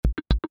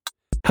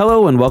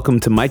Hello and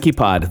welcome to Mikey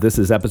Pod. This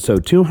is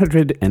episode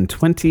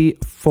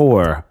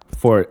 224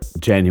 for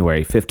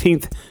January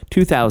 15th,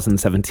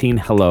 2017.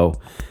 Hello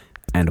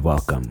and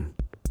welcome.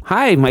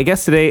 Hi, my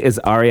guest today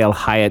is Ariel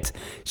Hyatt.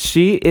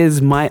 She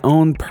is my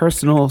own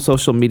personal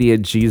social media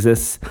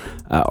Jesus,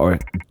 I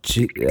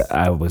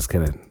was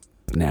going to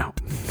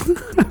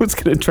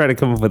try to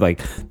come up with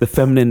like the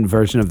feminine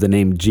version of the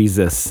name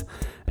Jesus,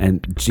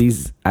 and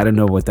Jesus, I don't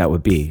know what that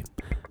would be.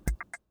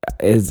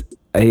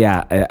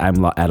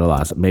 I'm at a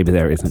loss. Maybe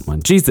there isn't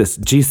one. Jesus.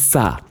 It's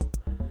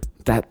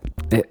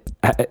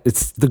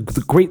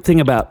the great thing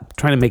about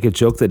trying to make a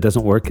joke that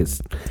doesn't work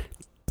is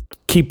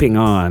keeping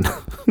on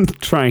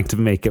trying to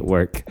make it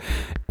work.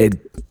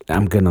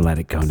 I'm going to let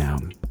it go now.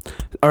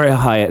 Ariel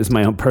Hyatt is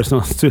my own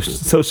personal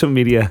social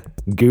media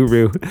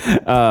guru.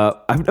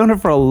 I've known her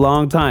for a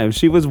long time.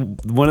 She was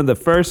one of the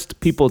first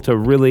people to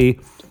really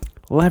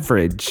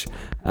leverage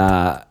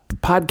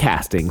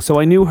podcasting. So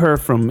I knew her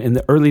from in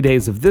the early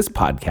days of this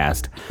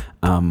podcast.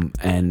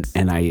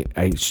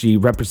 And she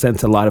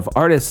represents a lot of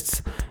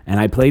artists, and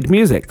I played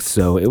music.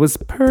 So it was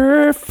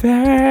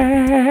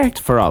perfect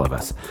for all of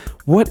us.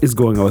 What is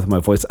going on with my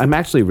voice? I'm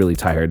actually really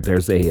tired.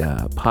 There's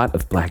a pot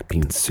of black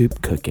bean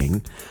soup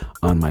cooking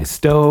on my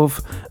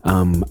stove.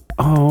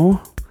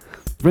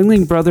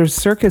 Ringling Brothers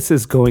Circus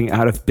is going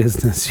out of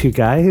business, you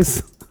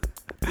guys.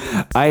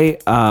 I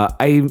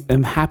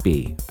am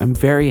happy. I'm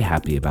very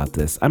happy about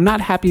this. I'm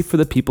not happy for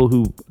the people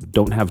who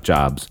don't have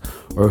jobs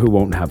or who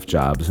won't have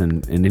jobs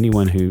and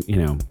anyone who,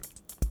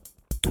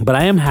 but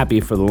I am happy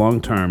for the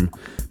long-term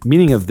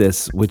meaning of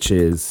this, which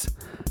is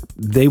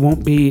they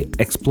won't be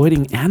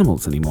exploiting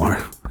animals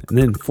anymore and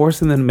then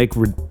forcing them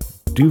to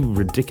do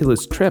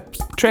ridiculous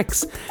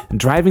tricks and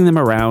driving them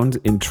around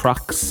in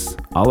trucks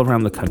all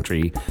around the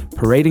country,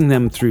 parading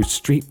them through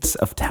streets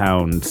of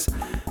towns.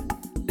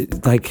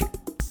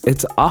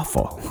 It's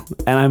awful,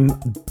 and I'm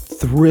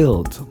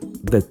thrilled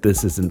that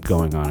this isn't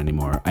going on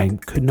anymore. I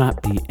could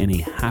not be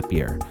any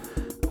happier.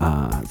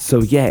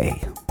 So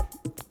yay.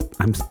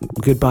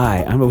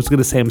 Goodbye. I was going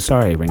to say I'm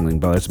sorry, Ringling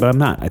Brothers, but I'm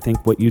not. I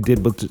think what you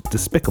did was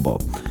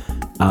despicable.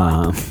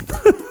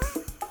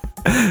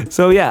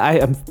 So yeah, I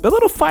am a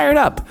little fired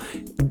up.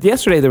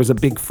 Yesterday there was a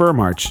big fur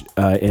march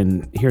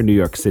here in New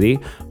York City.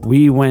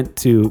 We went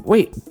to.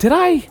 Wait, did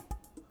I?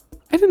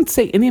 I didn't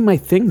say any of my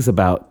things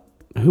about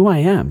who I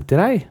am, did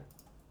I?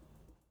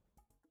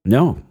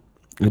 No,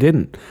 I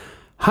didn't.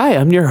 Hi,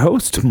 I'm your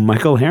host,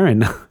 Michael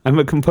Herron. I'm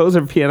a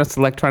composer, pianist,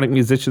 electronic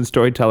musician,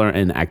 storyteller,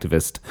 and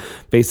activist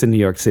based in New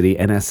York City.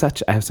 And as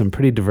such, I have some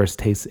pretty diverse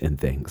tastes in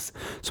things.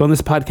 So on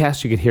this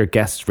podcast, you can hear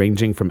guests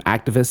ranging from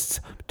activists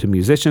to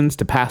musicians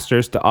to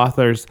pastors to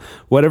authors,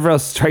 whatever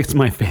else strikes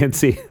my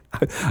fancy.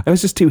 I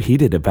was just too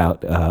heated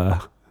about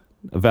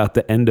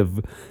the end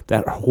of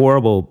that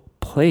horrible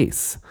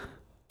place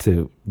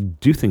to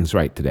do things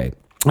right today.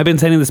 I've been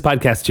sending this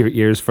podcast to your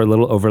ears for a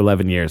little over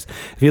 11 years.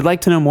 If you'd like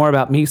to know more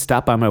about me,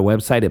 stop by my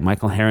website at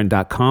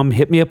michaelherron.com.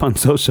 Hit me up on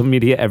social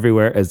media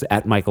everywhere as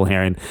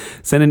 @michaelherron.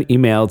 Send an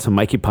email to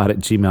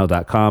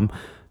mikeypod@gmail.com.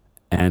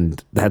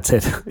 And that's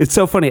it. It's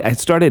so funny. I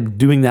started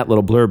doing that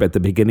little blurb at the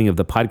beginning of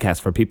the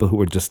podcast for people who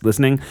were just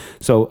listening.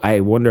 So I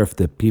wonder if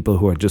the people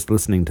who are just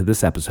listening to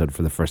this episode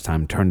for the first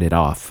time turned it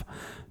off,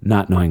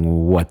 not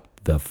knowing what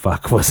the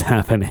fuck was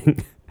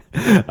happening.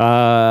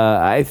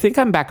 I think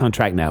I'm back on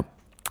track now.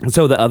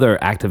 So the other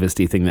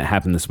activist-y thing that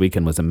happened this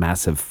weekend was a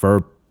massive fur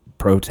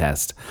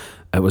protest.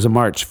 It was a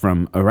march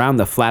from around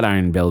the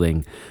Flatiron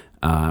Building,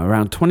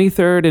 around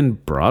 23rd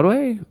and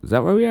Broadway. Is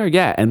that where we are?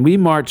 Yeah, and we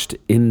marched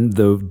in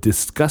the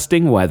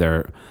disgusting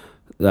weather,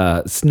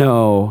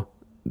 snow,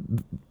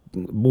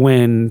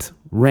 wind,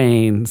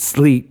 rain,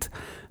 sleet,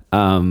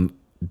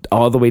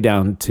 all the way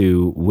down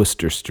to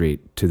Worcester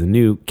Street to the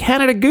new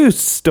Canada Goose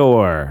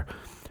store,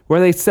 where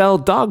they sell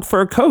dog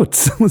fur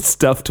coats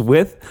stuffed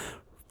with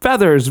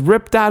feathers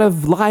ripped out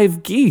of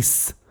live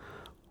geese.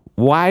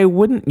 Why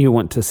wouldn't you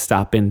want to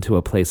stop into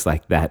a place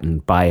like that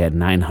and buy a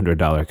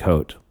 $900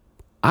 coat?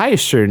 I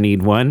sure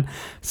need one.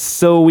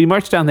 So we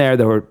marched down there.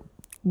 There were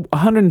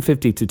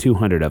 150 to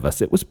 200 of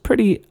us. It was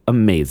pretty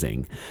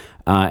amazing.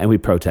 And we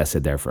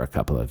protested there for a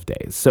couple of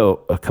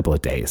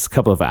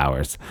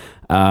hours.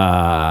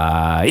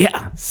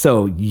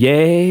 So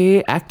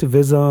yay,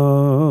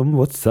 activism.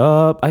 What's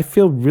up? I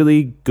feel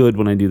really good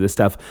when I do this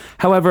stuff.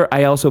 However,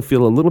 I also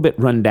feel a little bit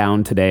run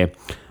down today.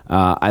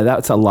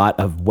 That's a lot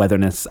of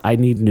weatherness. I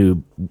need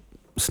new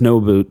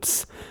snow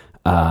boots.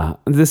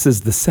 This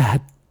is the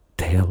sad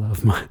tale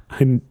of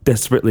I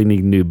desperately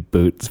need new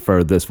boots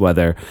for this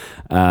weather.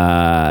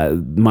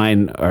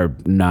 Mine are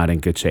not in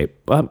good shape.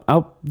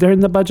 They're in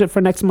the budget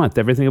for next month.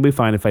 Everything will be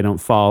fine if I don't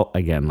fall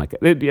again like I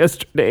did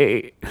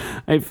yesterday.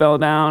 I fell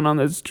down on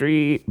the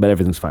street, but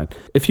everything's fine.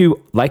 If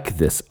you like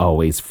this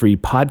always free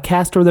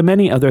podcast or the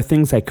many other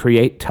things I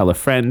create, tell a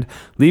friend,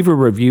 leave a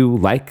review,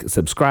 like,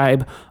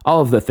 subscribe,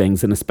 all of the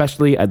things. And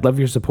especially, I'd love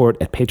your support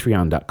at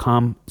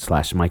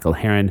patreon.com/Michael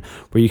Herron,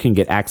 where you can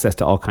get access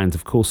to all kinds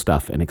of cool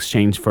stuff in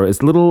exchange for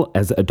as little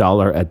as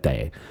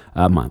 $1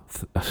 a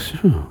month.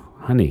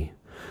 Honey,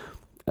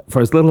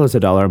 for as little as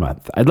 $1 a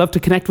month. I'd love to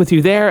connect with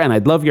you there, and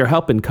I'd love your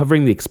help in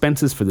covering the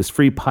expenses for this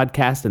free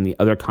podcast and the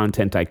other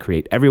content I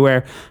create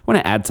everywhere. I want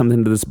to add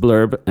something to this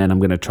blurb, and I'm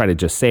going to try to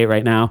just say it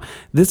right now.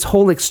 This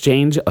whole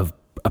exchange of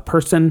a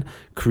person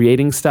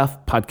creating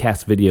stuff,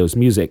 podcasts, videos,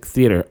 music,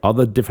 theater, all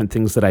the different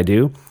things that I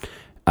do,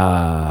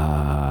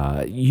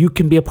 you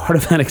can be a part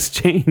of that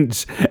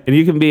exchange, and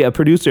you can be a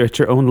producer at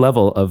your own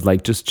level of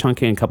like just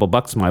chunking a couple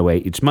bucks my way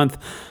each month.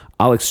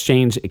 I'll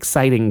exchange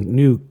exciting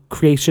new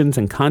creations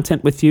and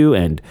content with you,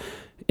 and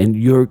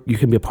you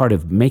can be a part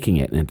of making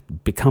it, and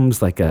it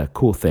becomes like a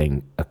cool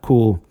thing, a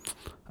cool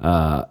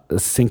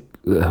synergy.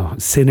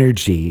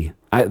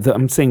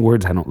 I'm saying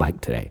words I don't like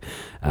today,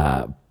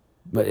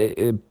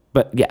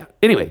 but yeah.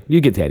 Anyway,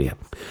 you get the idea.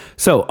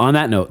 So on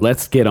that note,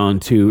 let's get on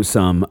to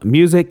some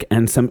music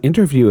and some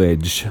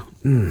interviewage.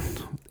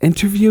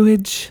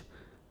 Interviewage?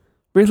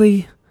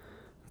 Really?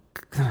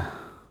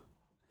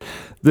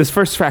 This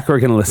first track we're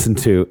going to listen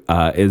to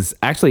is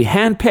actually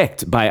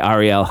handpicked by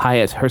Ariel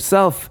Hyatt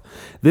herself.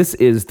 This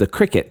is The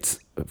Crickets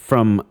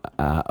from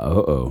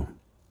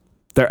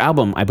their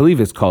album, I believe,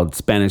 is called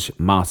Spanish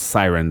Moss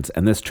Sirens,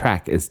 and this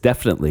track is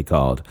definitely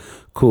called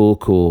Cool,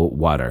 Cool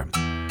Water.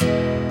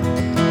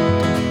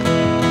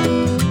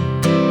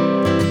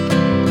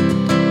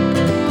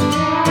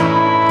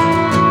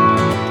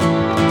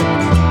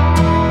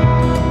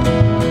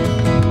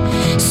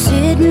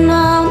 Sitting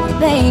on the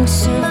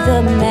banks of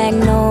the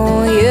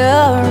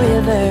Magnolia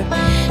River,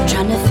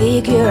 trying to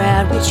figure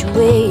out which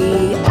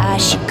way I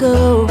should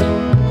go.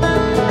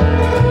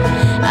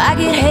 I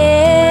could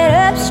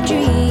head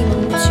upstream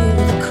to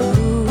the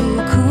cool,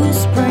 cool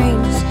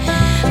springs,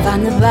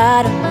 find the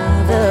bottom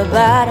of the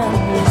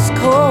bottomless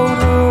cold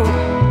hole.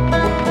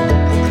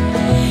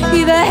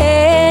 If I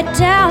head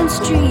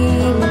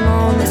downstream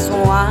on this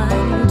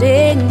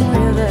winding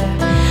river,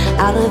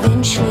 I'll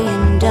eventually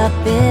end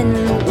up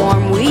in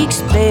warm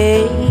Weeks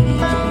Bay.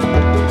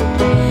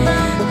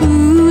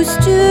 Who's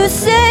to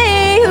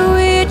say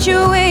which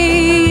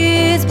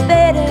way is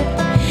better?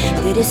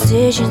 The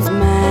decision's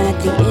mine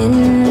at the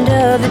end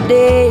of the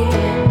day.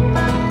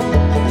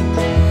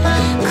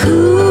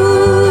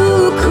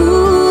 Cool,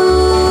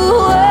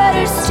 cool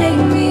waters take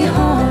me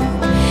home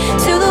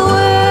to the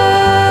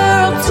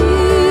world to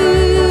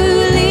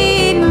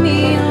leave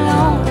me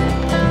alone.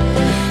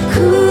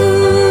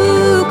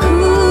 Cool,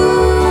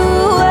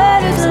 cool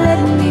waters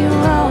let me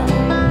roam.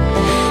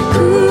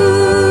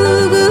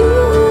 Cool,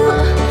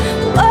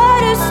 cool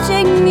waters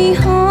take me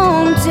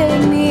home,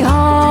 take me home.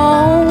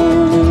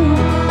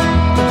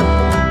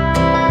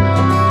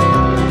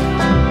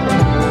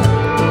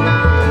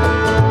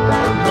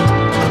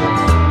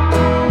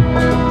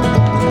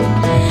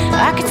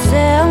 I could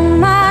sell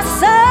my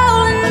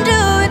soul and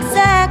do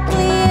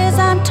exactly as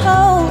I'm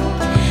told,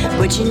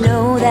 but you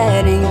know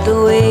that ain't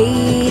the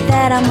way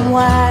that I'm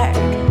wired.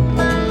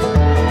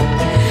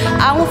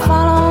 I will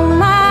follow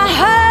my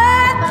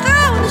heart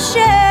through the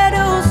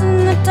shadows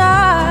in the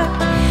dark,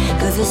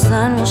 'cause the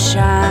sun will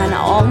shine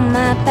on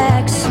my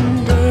back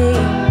someday.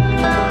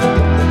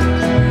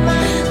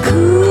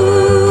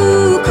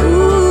 Cool,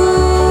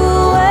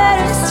 cool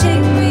waters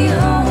take me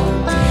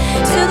home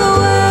to the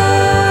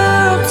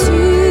world to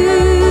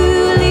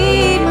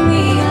leave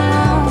me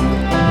alone.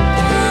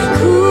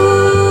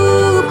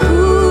 Cool,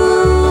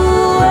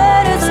 cool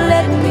waters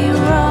let me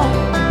roam.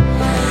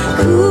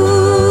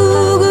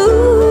 Cool,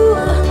 cool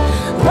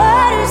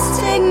waters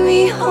take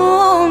me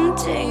home,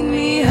 take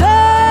me home.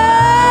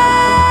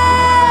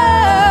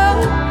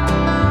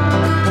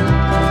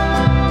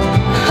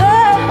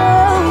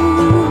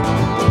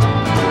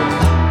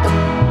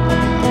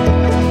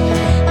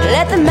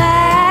 Let the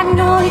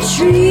magnolia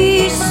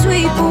trees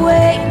sweep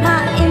away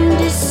my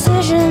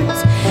indecisions.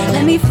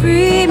 Let me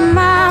free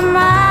my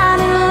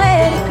mind and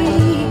let it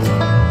be.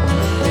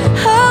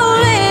 Oh,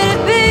 let it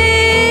be.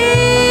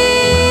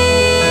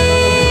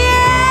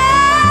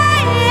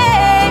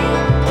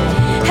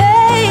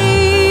 Hey,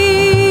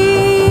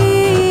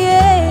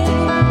 hey.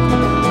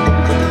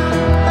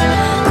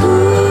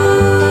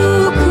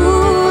 Cool,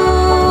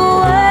 cool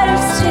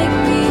waters take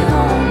me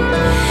home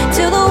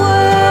to the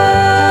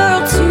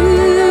world to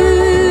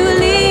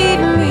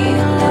leave me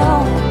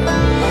alone.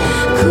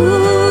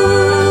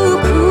 Cool,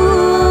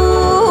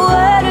 cool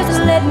waters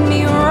let me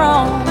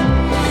roam.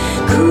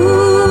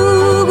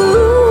 Cool,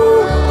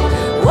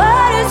 cool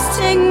waters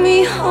take me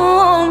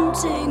home,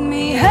 take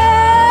me home.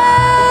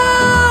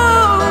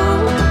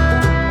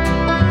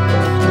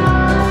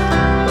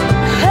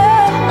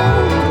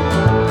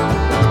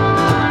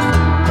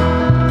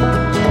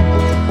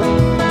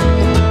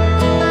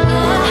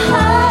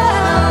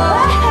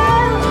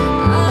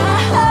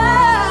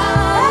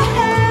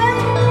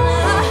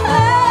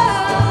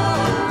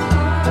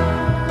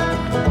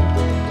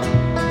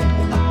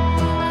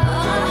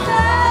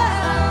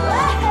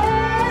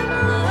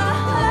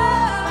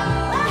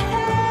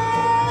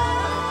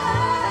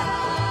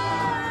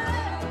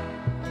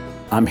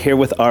 I'm here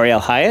with Ariel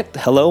Hyatt.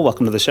 Hello,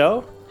 welcome to the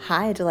show.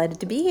 Hi, delighted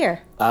to be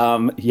here.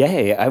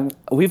 Yay.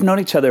 We've known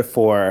each other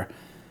for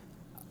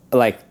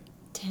like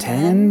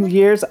 10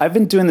 years? I've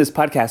been doing this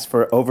podcast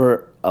for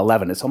over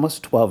 11. It's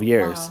almost 12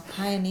 years. Wow,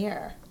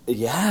 pioneer.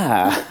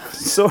 Yeah,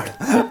 sort of.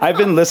 I've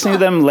been listening to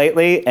them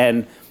lately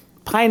and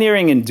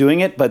pioneering and doing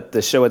it, but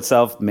the show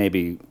itself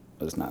maybe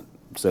was not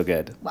so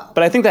good. Wow.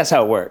 But I think that's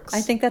how it works.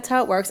 I think that's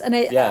how it works. And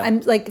Yeah.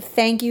 I'm like,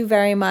 thank you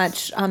very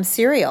much,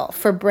 Serial,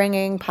 for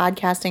bringing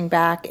podcasting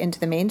back into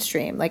the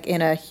mainstream, like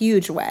in a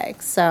huge way.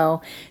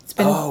 So it's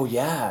been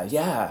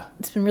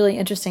it's been really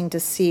interesting to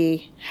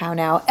see how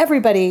now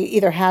everybody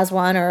either has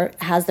one or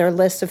has their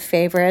list of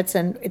favorites,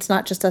 and it's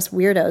not just us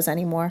weirdos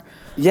anymore.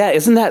 Yeah,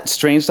 isn't that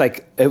strange?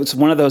 Like, it was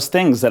one of those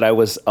things that I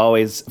was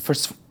always,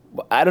 first,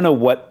 I don't know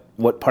what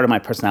part of my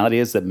personality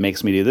is that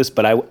makes me do this,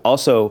 but I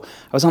was on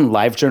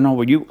LiveJournal.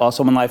 Were you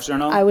also on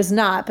LiveJournal? I was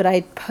not, but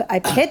I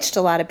pitched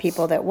a lot of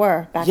people that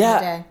were back in the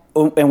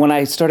day. And when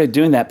I started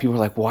doing that, people were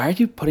like, why are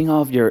you putting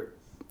all of your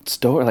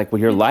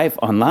your life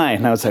online?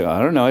 And I was like, I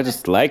don't know, I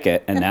just like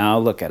it. And now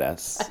look at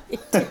us.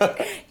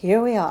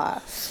 Here we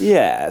are.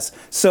 Yes.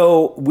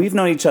 So we've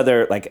known each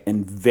other like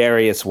in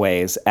various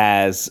ways.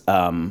 As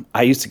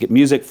I used to get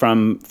music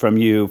from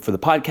you for the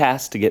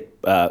podcast, to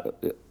get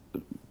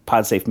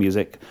PodSafe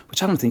music,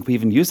 which I don't think we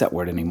even use that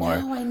word anymore.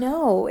 Oh, I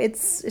know.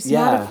 It's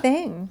not a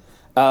thing.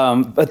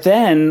 But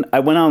then I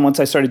went on, once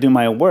I started doing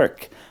my own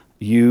work,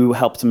 you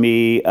helped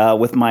me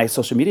with my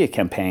social media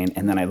campaign,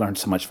 and then I learned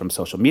so much from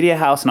Social Media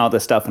House and all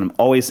this stuff, and I'm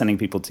always sending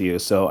people to you,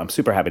 so I'm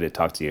super happy to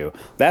talk to you.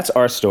 That's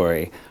our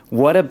story.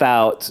 What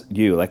about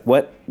you? Like,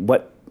 what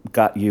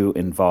got you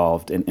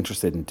involved and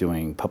interested in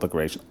doing public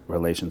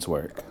relations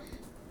work?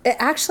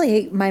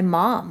 Actually, my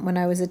mom, when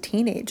I was a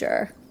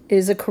teenager,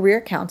 is a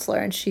career counselor,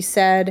 and she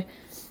said,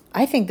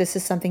 I think this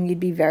is something you'd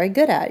be very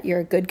good at. You're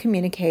a good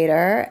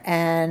communicator,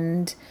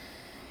 and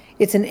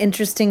it's an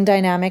interesting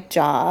dynamic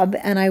job.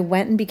 And I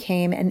went and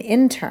became an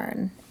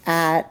intern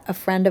at a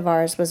friend of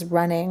ours was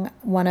running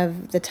one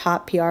of the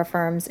top PR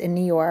firms in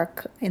New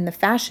York in the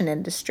fashion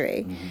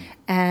industry. Mm-hmm.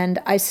 And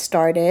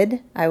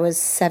I was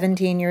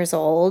 17 years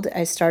old.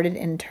 I started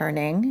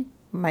interning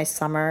my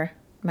summer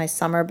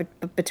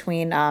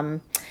between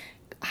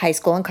high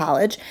school and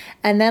college.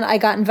 And then I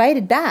got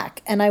invited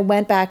back, and I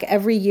went back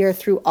every year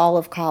through all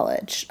of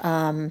college.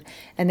 And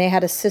they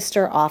had a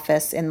sister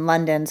office in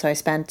London, so I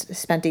spent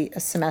a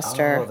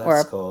semester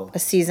a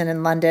season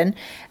in London.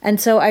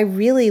 And so I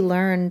really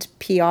learned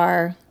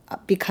PR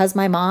because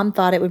my mom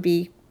thought it would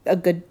be a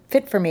good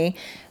fit for me.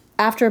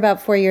 After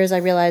about 4 years, I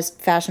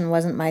realized fashion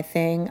wasn't my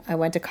thing. I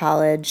went to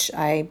college.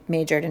 I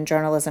majored in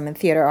journalism and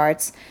theater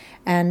arts.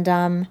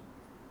 And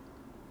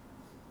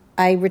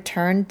I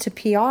returned to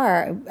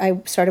PR.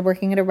 I started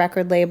working at a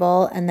record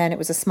label, and then it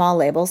was a small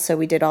label, so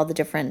we did all the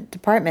different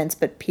departments,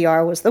 but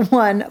PR was the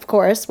one, of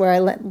course, where I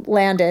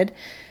landed,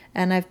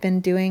 and I've been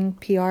doing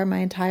PR my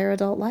entire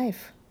adult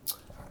life.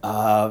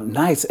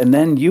 Nice. And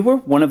then you were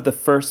one of the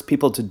first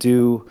people to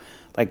do,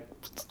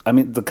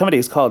 the company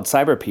is called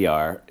Cyber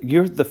PR.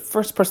 You're the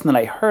first person that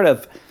I heard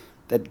of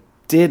that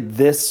did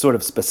this sort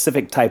of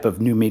specific type of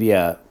new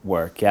media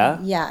work, yeah?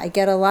 Yeah, I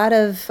get a lot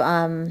of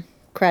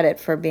credit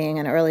for being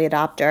an early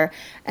adopter.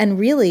 And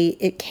really,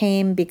 it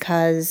came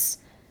because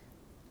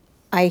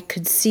I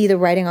could see the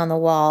writing on the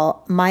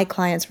wall. My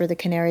clients were the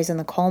canaries in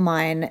the coal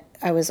mine.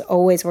 I was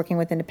always working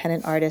with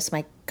independent artists.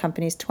 My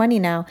company's 20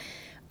 now.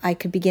 I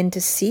could begin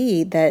to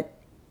see that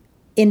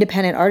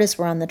independent artists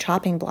were on the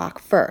chopping block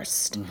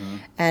first. Mm-hmm.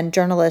 And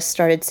journalists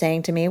started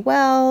saying to me,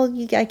 well,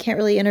 I can't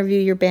really interview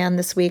your band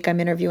this week. I'm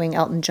interviewing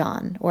Elton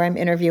John, or I'm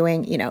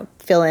interviewing,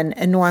 fill in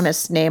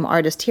enormous name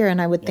artist here.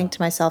 And I would think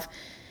to myself,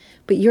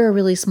 but you're a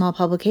really small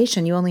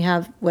publication. You only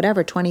have,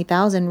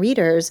 20,000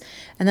 readers.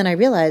 And then I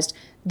realized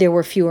there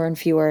were fewer and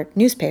fewer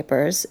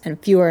newspapers and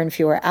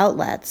fewer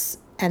outlets.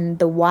 And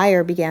the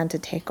wire began to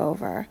take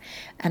over.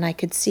 And I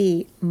could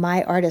see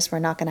my artists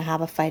were not going to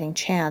have a fighting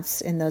chance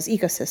in those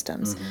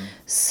ecosystems. Mm-hmm.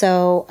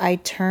 So I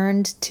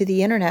turned to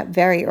the internet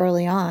very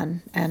early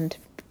on and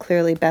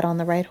clearly bet on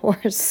the right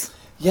horse.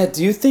 Yeah,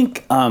 do you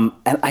think, and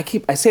I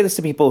say this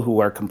to people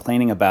who are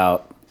complaining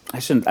about,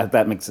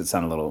 that makes it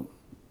sound a little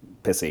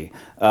pissy,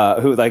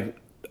 who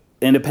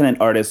independent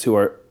artists who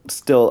are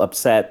still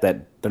upset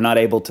that they're not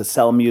able to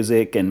sell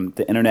music and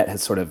the internet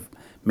has sort of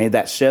made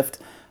that shift.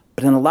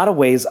 But in a lot of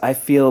ways, I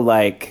feel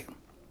like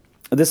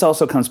this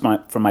also comes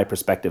from my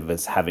perspective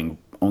as having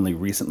only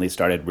recently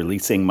started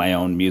releasing my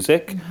own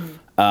music.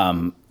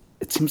 Mm-hmm.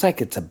 It seems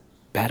like it's a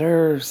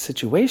better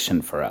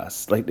situation for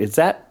us. Do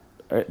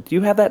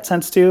you have that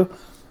sense too?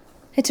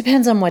 It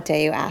depends on what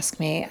day you ask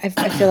me.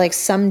 I feel like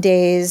some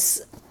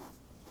days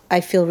I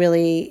feel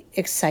really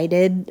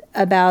excited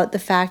about the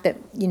fact that,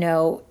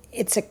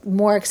 it's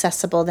more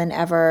accessible than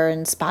ever,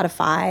 and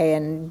Spotify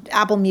and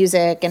Apple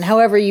Music and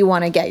however you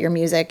want to get your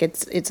music,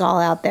 it's all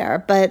out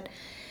there. But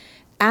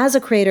as a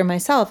creator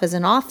myself, as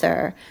an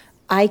author,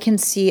 I can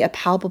see a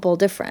palpable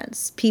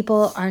difference.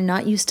 People are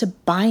not used to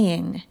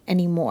buying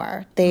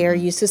anymore. They are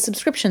used to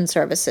subscription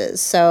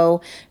services. So,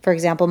 for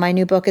example, my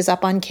new book is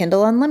up on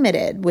Kindle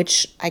Unlimited,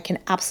 which I can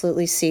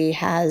absolutely see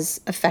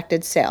has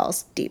affected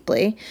sales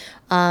deeply.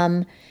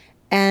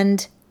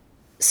 And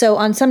So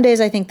on some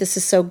days I think this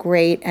is so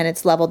great and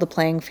it's leveled the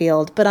playing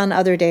field, but on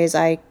other days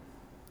I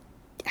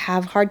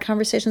have hard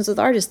conversations with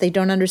artists. They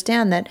don't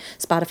understand that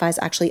Spotify is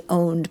actually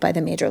owned by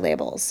the major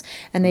labels,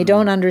 and they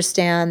don't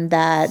understand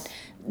that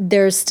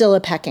there's still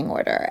a pecking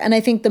order. And I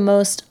think the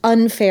most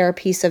unfair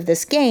piece of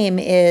this game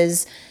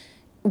is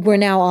we're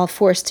now all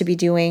forced to be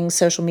doing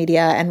social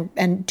media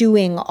and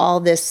doing all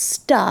this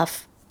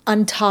stuff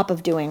on top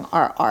of doing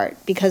our art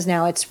because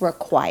now it's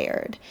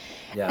required.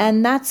 Yeah.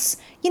 And that's,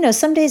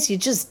 some days you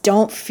just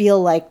don't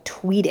feel like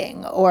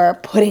tweeting or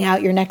putting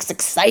out your next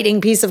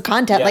exciting piece of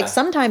content. Yeah. Like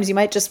sometimes you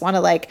might just want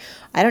to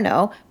I don't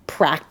know,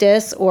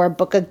 practice or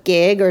book a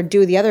gig or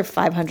do the other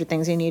 500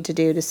 things you need to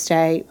do to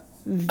stay,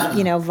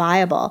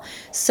 viable.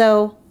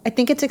 So I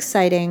think it's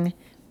exciting,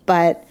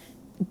 but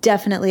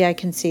definitely I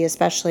can see,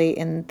 especially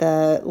in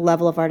the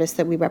level of artists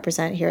that we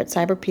represent here at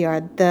Cyber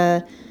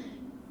PR,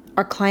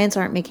 our clients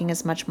aren't making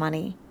as much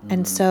money.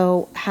 And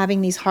so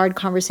having these hard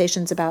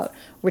conversations about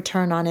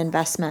return on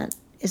investment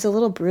is a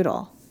little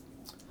brutal.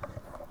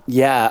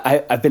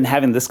 Yeah, I've been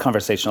having this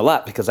conversation a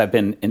lot because I've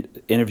been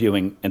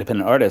interviewing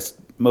independent artists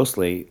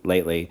mostly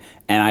lately,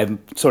 and I'm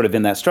sort of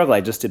in that struggle.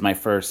 I just did my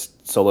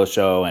first solo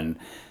show, and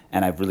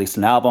I've released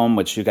an album,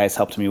 which you guys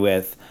helped me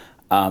with.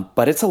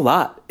 But it's a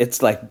lot.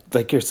 It's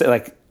like you're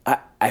saying,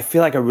 I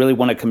feel like I really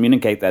want to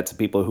communicate that to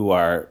people who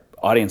are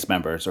audience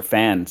members or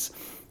fans.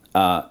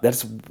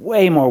 That's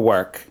way more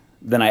work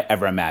than I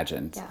ever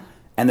imagined. Yeah.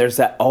 And there's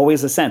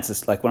always a sense,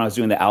 it's like when I was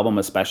doing the album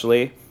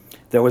especially,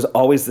 there was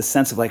always the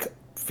sense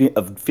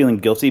of feeling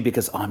guilty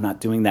because, I'm not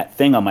doing that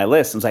thing on my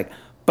list. And it's like,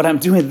 but I'm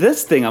doing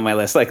this thing on my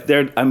list.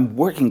 I'm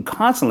working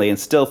constantly and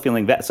still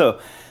feeling that. So,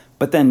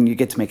 but then you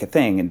get to make a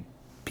thing and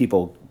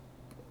people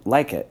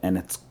like it and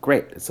it's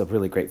great. It's a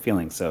really great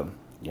feeling. So,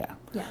 yeah.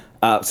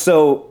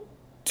 So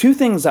two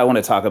things I want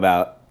to talk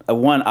about.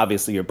 One,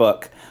 obviously your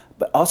book,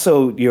 but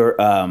also your,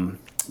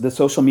 the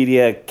social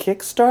media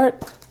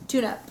kickstart?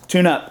 Tune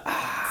Up.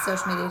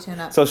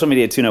 Social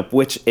media tune up,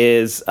 which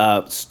is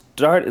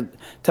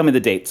tell me the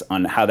dates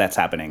on how that's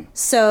happening.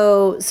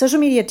 So Social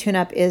Media Tune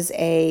Up is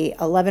a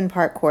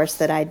 11-part course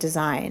that I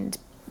designed,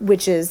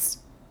 which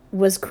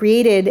was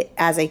created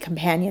as a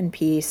companion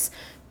piece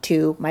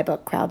to my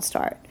book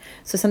CrowdStart.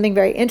 So something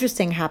very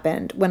interesting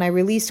happened when I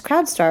released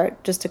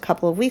CrowdStart just a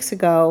couple of weeks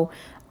ago.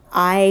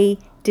 I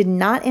did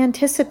not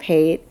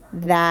anticipate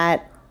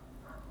that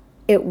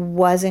it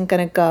wasn't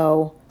going to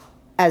go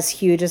as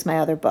huge as my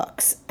other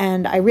books.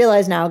 And I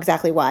realize now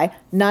exactly why.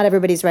 Not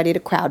everybody's ready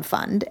to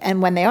crowdfund.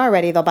 And when they are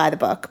ready, they'll buy the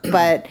book.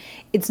 But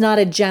it's not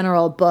a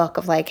general book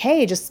of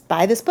hey, just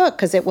buy this book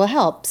because it will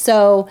help.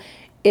 So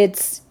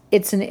it's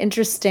an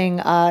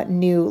interesting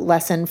new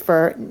lesson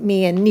for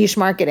me in niche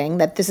marketing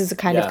that this is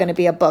kind of going to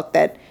be a book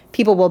that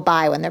people will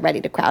buy when they're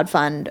ready to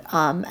crowdfund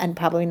and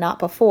probably not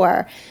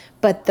before.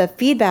 But the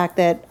feedback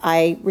that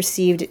I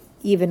received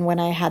even when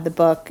I had the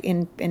book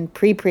in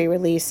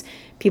pre-release,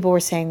 people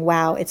were saying,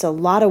 wow, it's a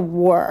lot of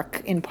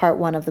work in part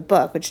 1 of the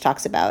book, which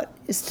talks about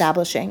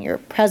establishing your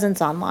presence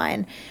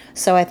online.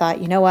 So I thought,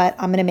 you know what,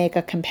 I'm going to make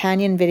a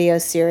companion video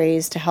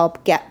series to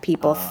help get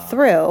people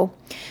through.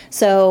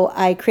 So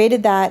I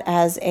created that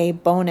as a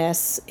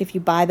bonus. If you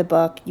buy the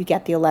book, you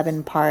get the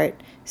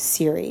 11-part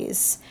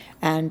series.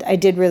 And I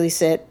did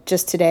release it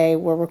just today.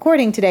 We're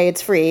recording today.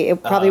 It's free.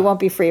 It probably won't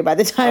be free by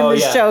the time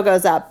show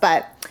goes up.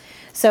 But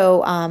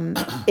so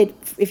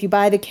if you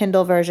buy the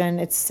Kindle version,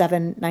 it's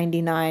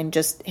 $7.99.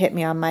 Just hit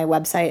me on my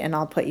website and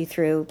I'll put you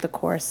through the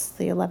course,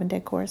 the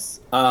 11-day course.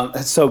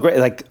 That's so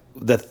great.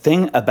 The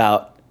thing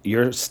about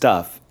your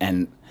stuff,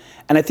 and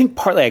I think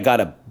partly I got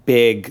a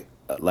big,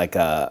 I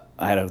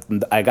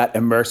got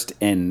immersed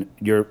in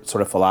your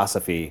sort of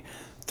philosophy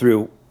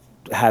through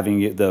having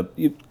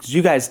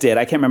you guys did.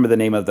 I can't remember the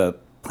name of the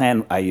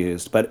plan I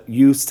used, but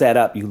you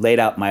laid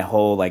out my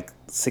whole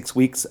 6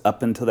 weeks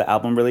up until the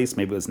album release.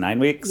 Maybe it was 9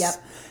 weeks. Yep.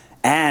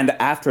 And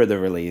after the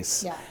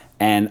release. Yeah.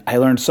 And I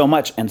learned so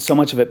much, and so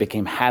much of it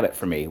became habit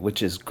for me,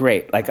 which is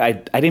great. I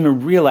didn't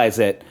even realize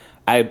it.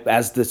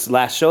 As this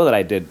last show that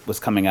I did was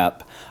coming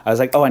up, I was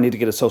like, I need to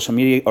get a social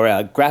media or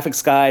a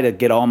graphics guy to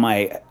get all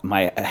my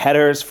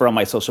headers for all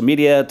my social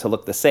media to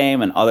look the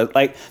same and all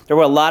that. There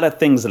were a lot of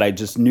things that I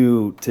just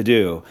knew to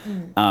do.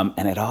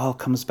 And it all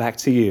comes back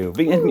to you.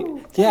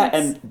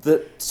 And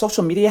the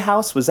Social Media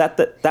House, was that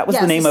was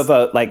the name of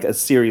a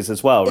series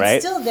as well, right?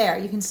 It's still there.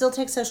 You can still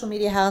take Social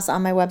Media House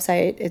on my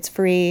website. It's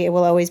free. It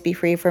will always be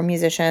free for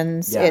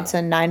musicians. Yeah. It's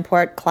a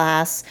 9-part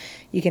class.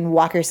 You can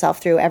walk yourself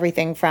through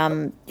everything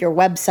from your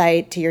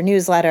website to your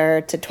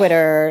newsletter to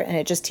Twitter, and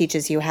it just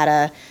teaches you how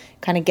to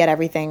kind of get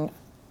everything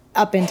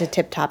up into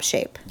tip-top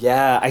shape.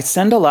 Yeah, I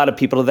send a lot of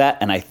people to that,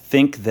 and I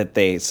think that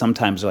they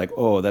sometimes are like,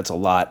 oh, that's a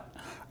lot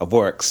of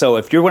work. So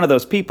if you're one of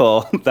those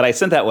people that I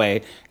sent that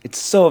way, it's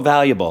so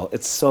valuable.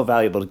 It's so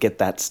valuable to get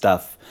that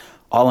stuff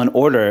all in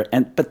order,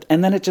 and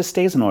then it just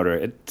stays in order.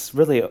 It's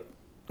really,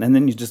 and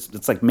then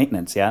it's like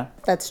maintenance, yeah?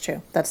 That's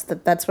true. That's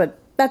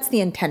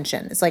the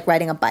intention. It's like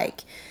riding a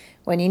bike.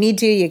 When you need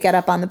to, you get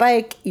up on the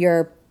bike,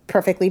 you're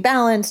perfectly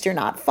balanced. You're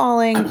not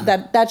falling.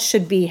 That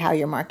should be how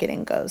your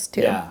marketing goes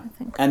too. Yeah. I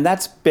think. And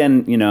that's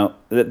been,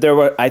 there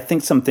were, I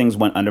think some things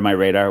went under my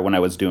radar when I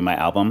was doing my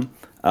album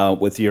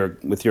with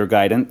your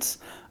guidance,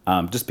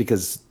 just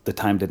because the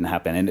time didn't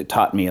happen. And it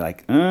taught me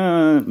like,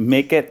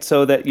 make it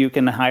so that you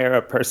can hire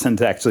a person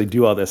to actually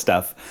do all this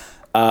stuff.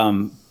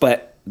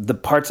 But the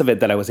parts of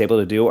it that I was able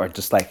to do are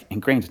just like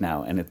ingrained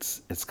now. And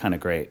it's kind of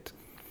great.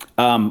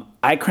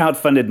 I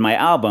crowdfunded my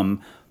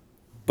album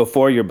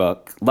before your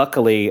book.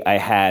 Luckily, I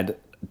had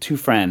two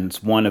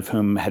friends, one of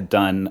whom had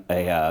done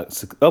they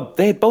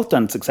had both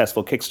done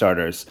successful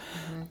Kickstarters.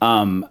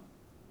 I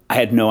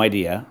had no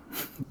idea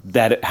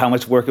how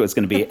much work it was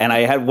going to be. And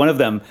I had one of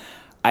them,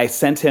 I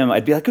sent him,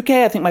 I'd be like,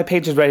 okay, I think my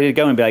page is ready to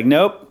go. And be like,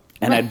 nope.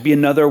 And it'd be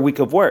another week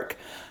of work.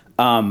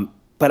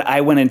 But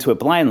I went into it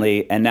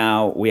blindly. And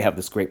now we have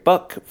this great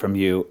book from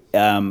you.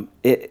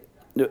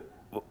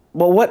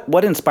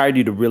 What inspired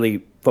you to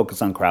really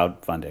focus on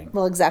crowdfunding?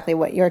 Well, exactly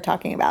what you're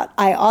talking about.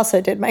 I also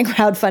did my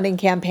crowdfunding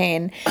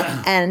campaign.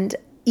 And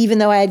even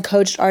though I had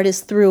coached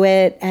artists through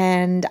it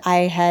and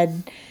I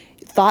had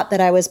thought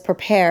that I was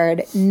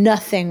prepared,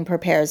 nothing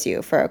prepares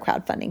you for a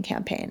crowdfunding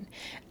campaign.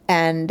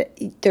 And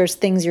there's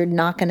things you're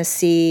not going to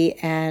see.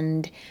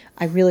 And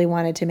I really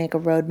wanted to make a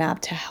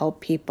roadmap to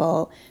help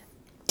people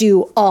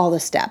do all the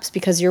steps,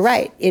 because you're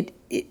right.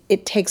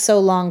 It takes so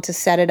long to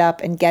set it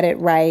up and get it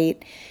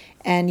right.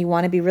 And you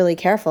want to be really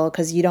careful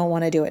because you don't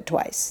want to do it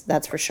twice.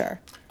 That's for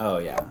sure. Oh,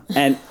 yeah.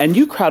 And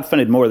you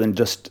crowdfunded more than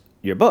just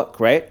your book,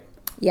 right?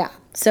 Yeah.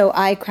 So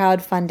I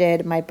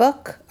crowdfunded my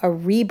book, a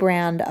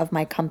rebrand of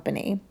my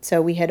company.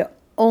 So we had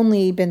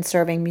only been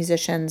serving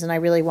musicians, and I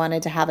really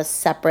wanted to have a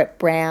separate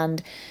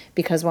brand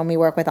because when we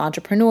work with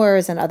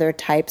entrepreneurs and other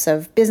types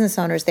of business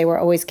owners, they were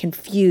always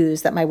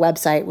confused that my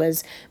website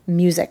was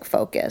music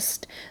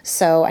focused.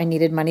 So I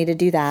needed money to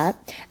do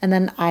that. And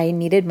then I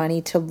needed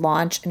money to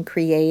launch and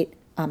create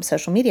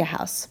Social Media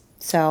House.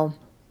 So,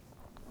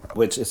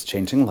 which is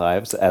changing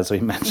lives, as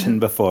we mentioned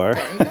before.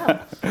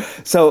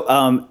 So,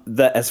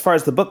 as far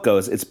as the book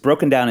goes, it's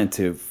broken down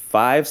into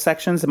 5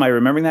 sections. Am I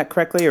remembering that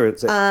correctly, or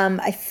is it?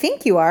 I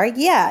think you are.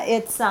 Yeah,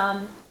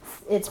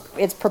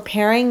 it's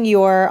preparing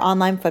your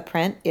online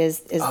footprint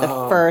is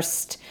the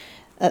first.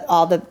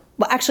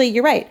 Well, actually,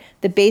 you're right.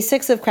 The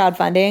basics of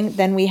crowdfunding.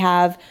 Then we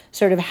have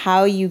sort of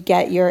how you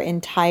get your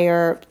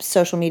entire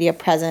social media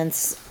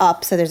presence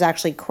up so there's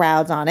actually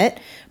crowds on it.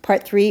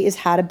 Part 3 is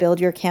how to build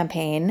your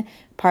campaign.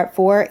 Part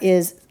 4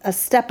 is a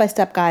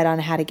step-by-step guide on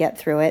how to get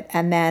through it.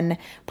 And then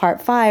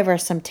part 5 are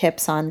some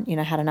tips on,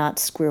 how to not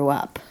screw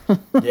up.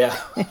 Yeah.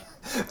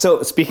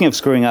 So speaking of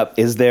screwing up,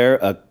 is there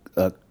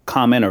a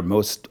common or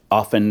most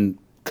often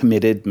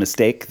committed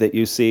mistake that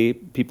you see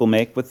people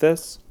make with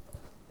this?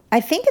 I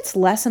think it's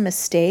less a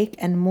mistake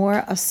and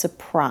more a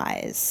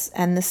surprise.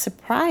 And the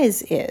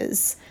surprise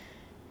is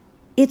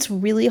it's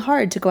really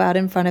hard to go out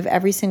in front of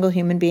every single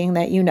human being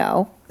that you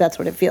know, that's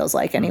what it feels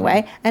like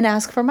anyway, and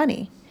ask for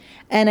money.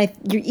 And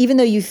even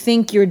though you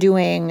think you're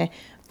doing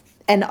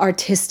an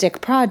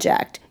artistic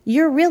project,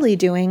 you're really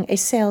doing a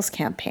sales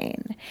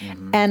campaign.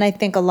 And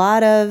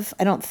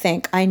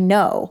I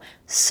know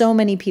so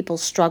many people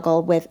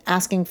struggle with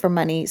asking for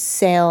money,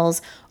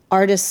 sales.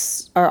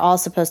 Artists are all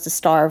supposed to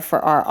starve for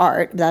our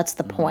art. That's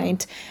the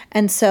point.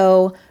 And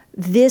so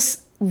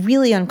this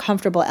really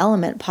uncomfortable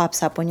element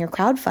pops up when you're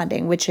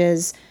crowdfunding, which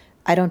is,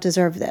 I don't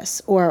deserve this.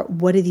 Or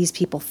what do these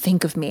people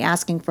think of me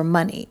asking for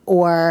money?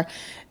 Or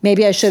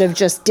maybe I should have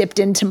just dipped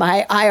into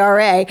my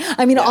IRA.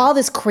 I mean, all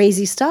this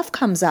crazy stuff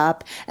comes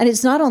up. And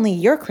it's not only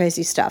your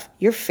crazy stuff,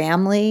 your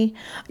family,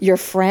 your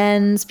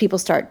friends, people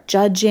start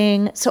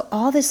judging. So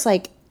all this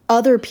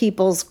other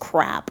people's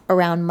crap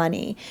around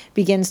money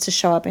begins to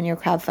show up in your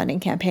crowdfunding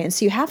campaign.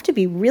 So you have to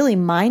be really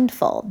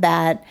mindful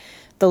that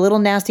the little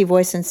nasty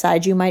voice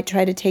inside you might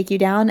try to take you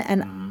down.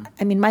 And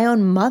I mean, my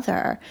own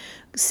mother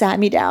sat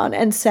me down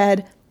and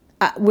said,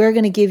 we're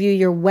going to give you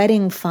your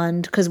wedding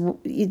fund, because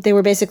they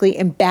were basically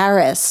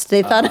embarrassed.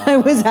 They thought I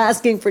was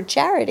asking for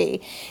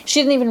charity. She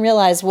didn't even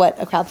realize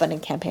what a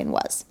crowdfunding campaign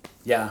was.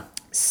 Yeah.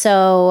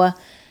 So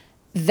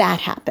that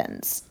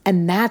happens.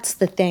 And that's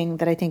the thing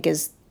that I think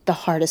is the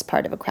hardest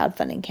part of a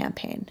crowdfunding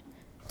campaign.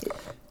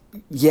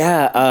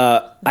 Yeah,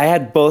 I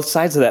had both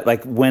sides of that.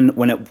 Like when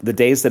the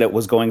days that it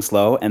was going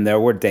slow, and there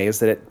were days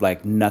that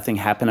it nothing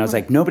happened. I was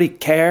like, nobody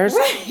cares.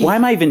 Right. Why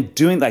am I even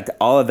doing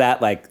all of that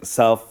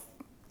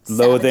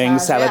self-loathing,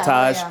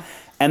 sabotage? Yeah.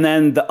 And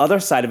then the other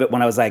side of it,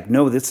 when I was like,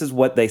 no, this is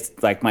what they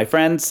my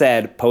friend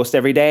said, post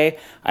every day.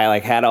 I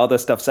had all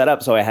this stuff set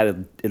up, so I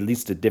had at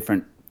least a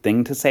different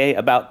thing to say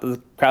about the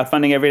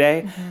crowdfunding every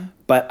day.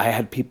 But I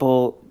had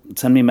people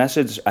send me a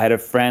message. I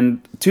had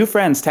two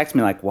friends text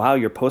me wow,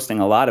 you're posting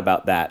a lot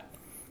about that.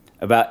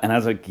 And I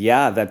was like,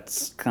 yeah,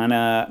 that's kind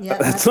of,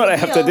 that's what I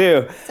have to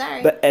do.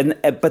 Sorry.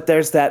 But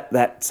there's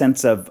that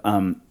sense of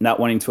not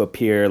wanting to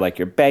appear like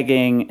you're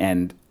begging.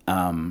 And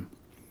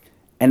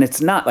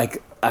it's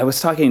not I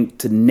was talking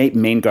to Nate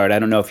Maingard. I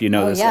don't know if you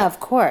know this. Yeah, of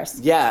course.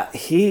 Yeah,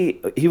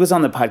 he was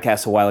on the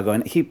podcast a while ago,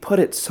 and he put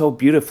it so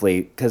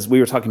beautifully, because we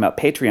were talking about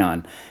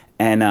Patreon.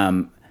 And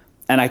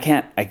and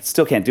I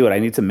still can't do it. I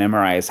need to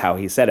memorize how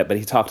he said it, but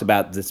he talked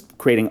about this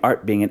creating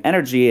art being an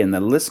energy, and the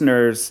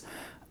listeners,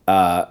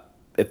 and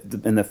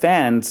the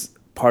fans,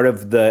 part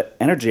of the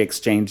energy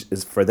exchange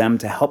is for them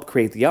to help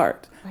create the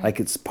art. Right. Like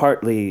it's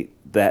partly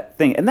that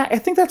thing. And I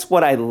think that's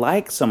what I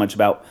like so much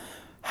about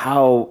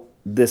how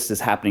this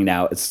is happening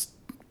now. It's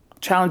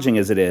challenging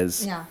as it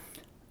is. Yeah.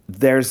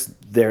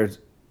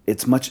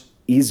 It's much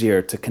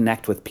easier to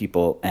connect with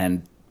people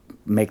and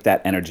make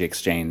that energy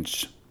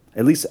exchange,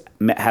 at least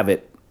have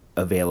it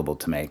available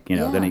to make,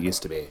 than it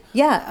used to be.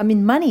 Yeah, I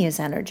mean, money is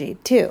energy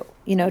too.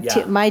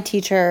 My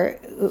teacher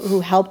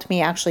who helped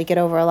me actually get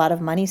over a lot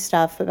of money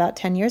stuff about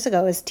 10 years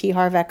ago is T.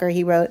 Harv Eker.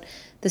 He wrote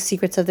The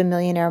Secrets of the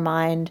Millionaire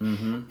Mind.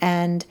 Mm-hmm.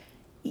 And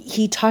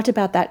he talked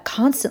about that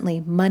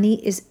constantly.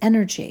 Money is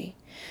energy.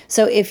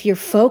 So if you're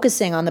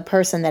focusing on the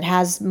person that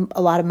has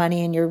a lot of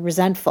money and you're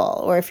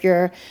resentful, or if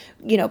you're,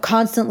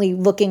 constantly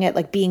looking at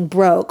like being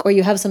broke, or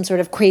you have some sort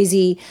of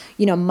crazy,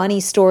 money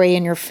story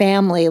in your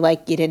family,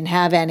 like you didn't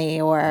have any,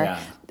 or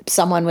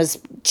someone was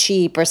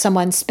cheap, or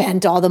someone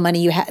spent all the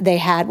money they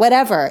had,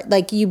 whatever.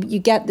 Like you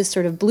get this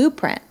sort of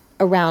blueprint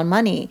around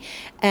money,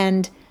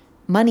 and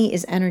money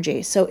is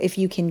energy. So if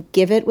you can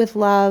give it with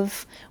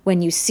love,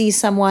 when you see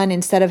someone,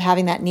 instead of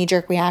having that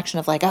knee-jerk reaction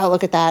of like, oh,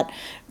 look at that,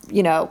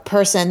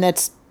 person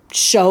that's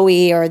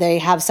showy, or they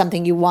have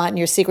something you want and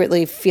you're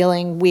secretly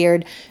feeling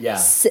weird. Yeah.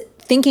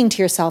 Thinking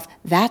to yourself,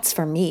 that's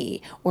for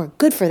me, or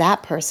good for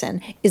that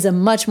person, is a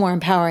much more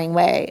empowering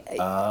way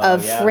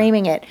of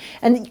framing it.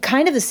 And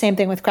kind of the same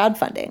thing with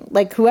crowdfunding.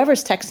 Like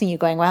whoever's texting you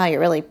going, wow, you're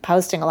really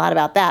posting a lot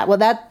about that. Well,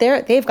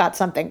 they've got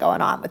something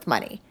going on with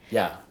money.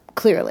 Yeah.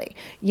 Clearly.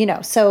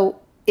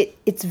 So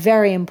it's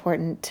very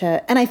important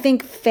to, and I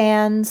think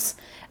fans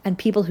and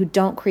people who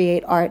don't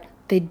create art,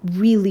 they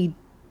really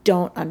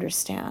don't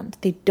understand.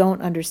 They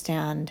don't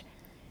understand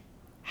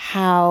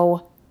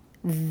how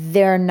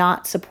they're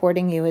not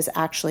supporting you is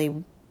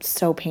actually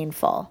so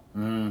painful.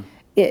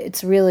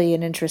 It's really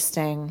an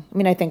interesting,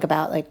 I think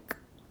about like,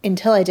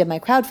 until I did my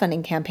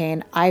crowdfunding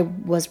campaign, I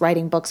was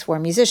writing books for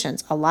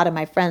musicians. A lot of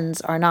my friends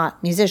are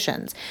not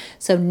musicians.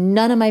 So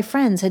none of my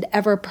friends had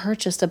ever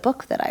purchased a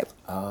book that I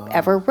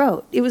ever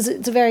wrote.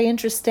 It's a very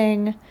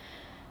interesting,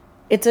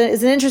 it's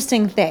an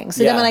interesting thing.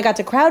 So then when I got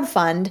to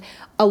crowdfund,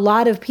 a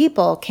lot of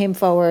people came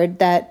forward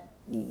that,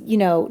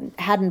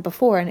 hadn't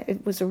before, and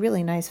it was a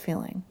really nice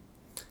feeling.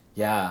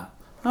 Yeah.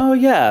 Oh,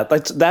 yeah.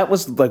 Like that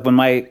was like when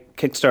my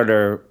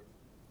Kickstarter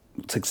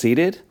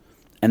succeeded,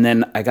 and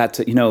then I got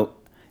to,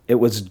 it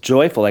was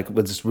joyful, like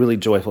with this really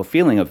joyful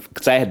feeling of,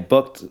 because I had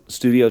booked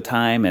studio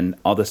time and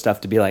all this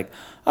stuff to be like,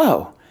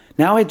 oh,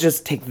 now I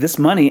just take this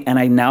money and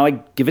I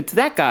give it to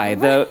that guy,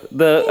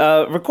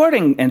 the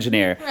recording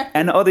engineer,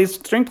 and all these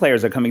string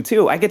players are coming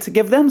too. I get to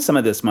give them some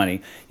of this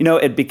money.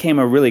 It became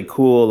a really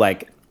cool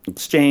like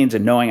exchange,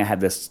 and knowing I had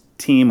this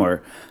team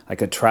or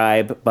like a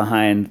tribe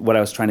behind what I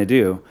was trying to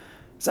do.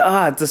 So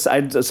I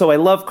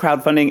love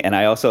crowdfunding, and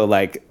I also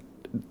like,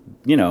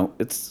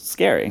 it's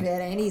scary. It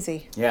ain't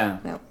easy. Yeah.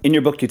 No. In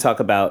your book, you talk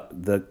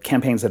about the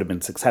campaigns that have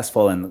been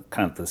successful and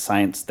kind of the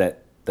science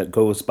that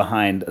goes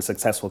behind a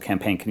successful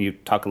campaign. Can you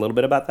talk a little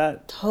bit about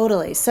that?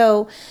 Totally.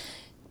 So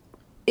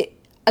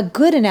a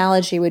good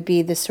analogy would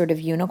be this sort of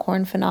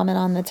unicorn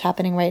phenomenon that's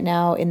happening right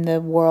now in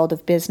the world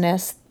of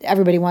business.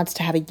 Everybody wants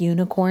to have a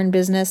unicorn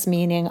business,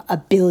 meaning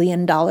 $1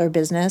 billion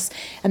business.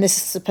 And this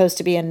is supposed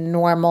to be a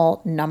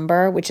normal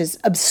number, which is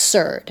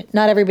absurd.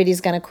 Not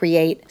everybody's going to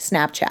create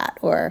Snapchat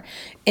or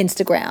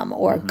Instagram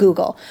or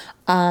Google.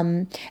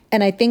 And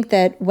I think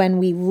that when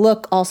we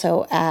look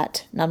also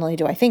at, not only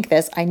do I think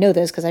this, I know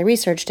this because I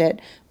researched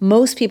it,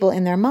 most people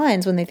in their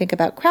minds, when they think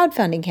about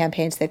crowdfunding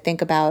campaigns, they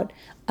think about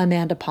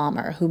Amanda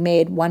Palmer, who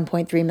made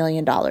 $1.3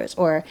 million,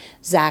 or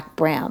Zach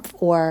Brampf,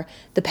 or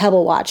the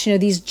Pebble Watch,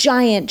 these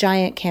giant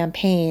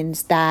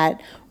campaigns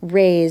that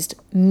raised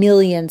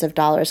millions of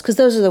dollars, because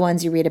those are the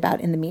ones you read about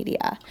in the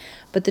media.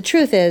 But the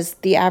truth is,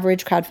 the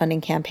average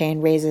crowdfunding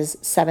campaign raises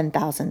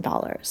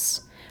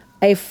 $7,000.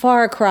 A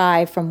far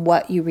cry from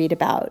what you read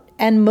about.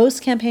 And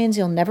most campaigns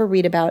you'll never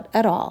read about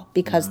at all,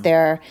 because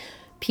they're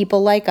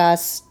people like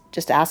us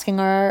just asking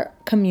our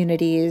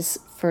communities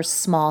for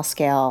small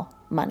scale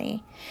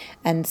money.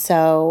 And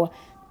so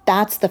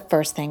that's the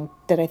first thing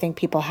that I think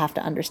people have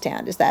to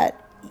understand, is that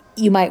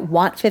you might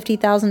want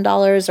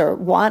 $50,000 or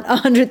want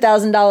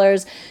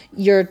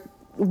 $100,000.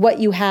 What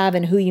you have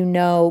and who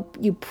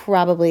you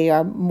probably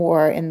are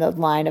more in the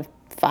line of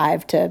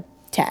 5 to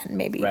 10,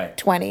 maybe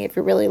 20 if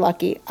you're really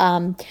lucky.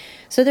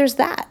 So there's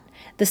that.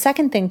 The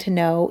second thing to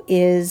know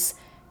is,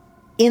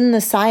 in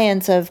the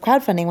science of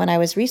crowdfunding, when I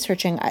was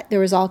researching, there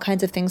was all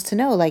kinds of things to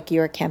know, like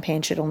your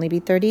campaign should only be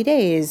 30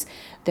 days.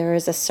 There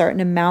is a certain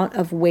amount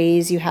of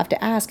ways you have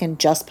to ask, and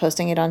just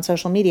posting it on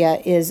social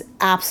media is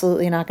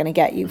absolutely not going to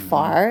get you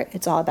far.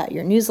 It's all about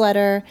your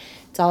newsletter.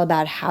 It's all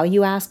about how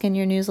you ask in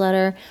your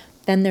newsletter.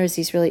 Then there's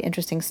these really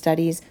interesting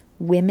studies.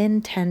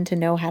 Women tend to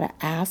know how to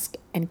ask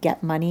and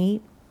get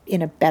money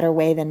in a better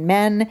way than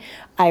men.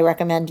 I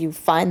recommend you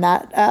find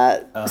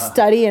that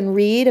study and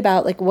read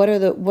about like what are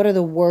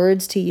the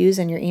words to use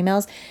in your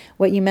emails.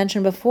 What you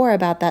mentioned before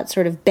about that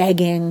sort of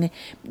begging,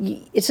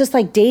 it's just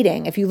like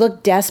dating. If you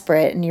look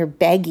desperate and you're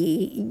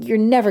beggy, you're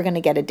never going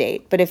to get a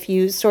date. But if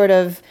you sort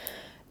of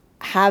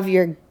have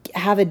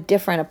a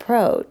different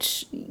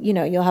approach,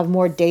 you'll have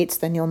more dates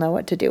than you'll know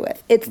what to do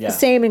with. It's the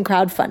same in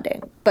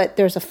crowdfunding, but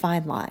there's a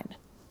fine line.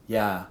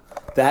 Yeah.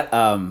 That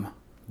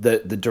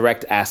the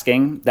direct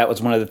asking, that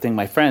was one of the things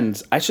my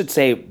friends, I should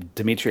say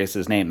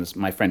Demetrius's name, this is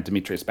my friend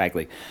Demetrius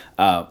Bagley.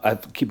 I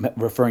keep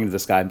referring to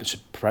this guy, but should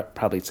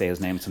probably say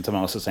his name since I'm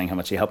also saying how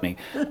much he helped me.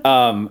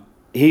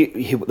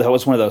 He that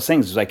was one of those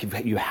things. It was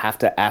like you have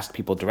to ask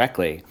people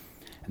directly.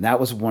 And that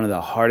was one of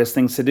the hardest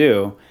things to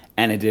do,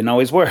 and it didn't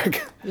always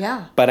work.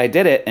 Yeah. But I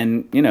did it,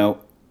 and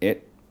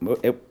it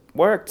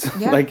worked.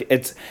 Yeah. Like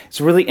it's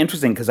really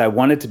interesting because I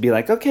wanted to be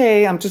like,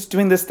 okay, I'm just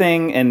doing this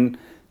thing and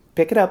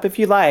pick it up if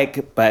you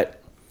like, but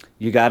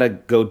you got to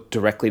go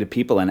directly to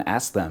people and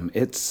ask them.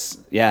 It's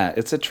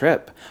a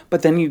trip.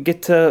 But then you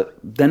get to,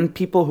 then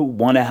people who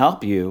want to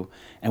help you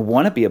and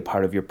want to be a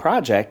part of your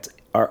project,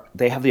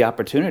 they have the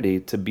opportunity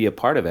to be a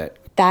part of it.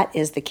 That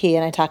is the key,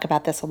 and I talk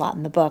about this a lot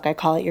in the book. I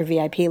call it your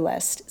VIP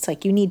list. It's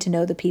like you need to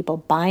know the people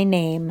by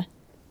name.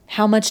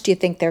 How much do you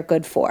think they're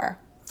good for?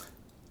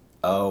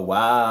 Oh,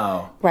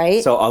 wow.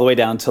 Right? So all the way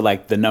down to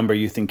like the number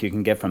you think you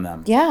can get from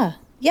them. Yeah.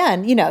 Yeah,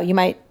 and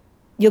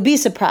you'll be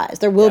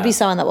surprised. There will be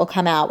someone that will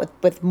come out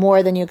with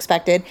more than you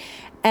expected.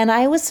 And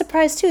I was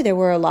surprised too. There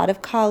were a lot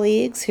of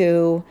colleagues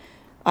who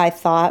I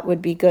thought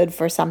would be good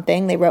for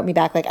something. They wrote me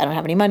back like, I don't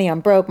have any money, I'm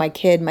broke, my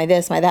kid, my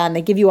this, my that. And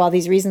they give you all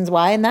these reasons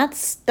why. And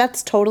that's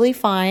totally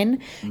fine.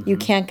 Mm-hmm. You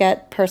can't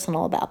get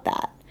personal about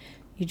that.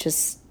 You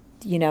just,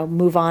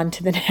 move on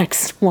to the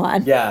next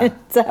one. Yeah.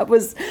 that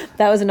was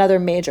another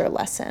major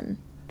lesson.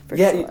 For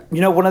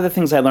sure. One of the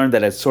things I learned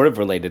that is sort of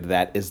related to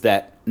that is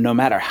that no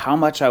matter how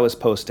much I was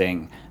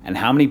posting and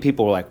how many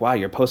people were like, wow,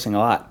 you're posting a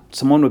lot,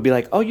 someone would be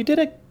like, oh, you did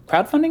a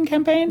crowdfunding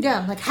campaign? Yeah,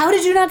 I'm like, how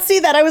did you not see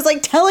that? I was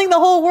like telling the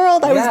whole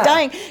world I was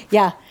dying.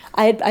 Yeah,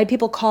 I had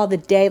people call the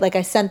day, like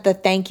I sent the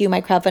thank you,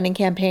 my crowdfunding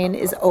campaign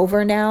is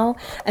over now,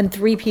 and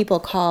 3 people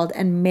called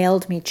and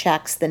mailed me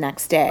checks the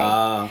next day,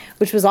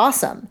 which was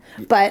awesome.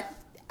 But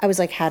I was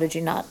like, how did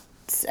you not?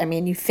 I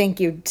mean, you think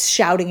you're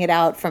shouting it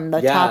out from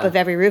the top of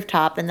every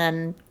rooftop, and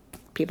then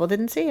people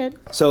didn't see it.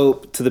 So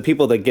to the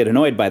people that get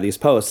annoyed by these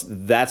posts,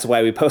 that's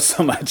why we post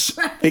so much,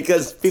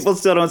 because people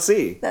still don't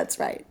see. That's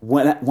right.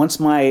 Once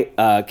my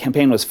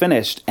campaign was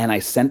finished and I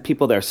sent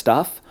people their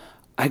stuff,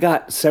 I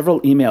got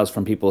several emails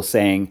from people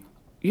saying,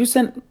 you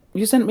sent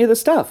me the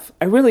stuff.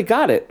 I really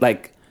got it.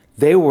 Like,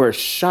 they were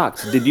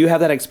shocked. Did you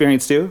have that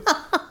experience too?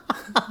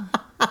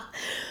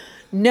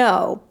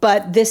 No,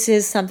 but this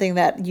is something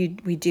that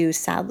we do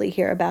sadly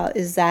hear about,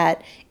 is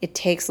that it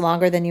takes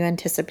longer than you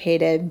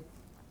anticipated.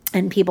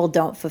 And people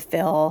don't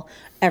fulfill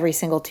every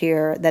single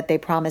tier that they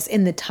promise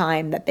in the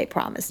time that they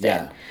promised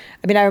it.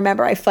 I mean, I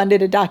remember I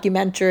funded a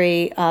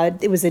documentary.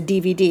 It was a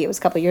DVD. It was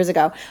a couple of years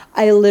ago.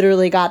 I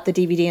literally got the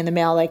DVD in the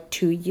mail like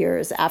 2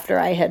 years after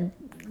I had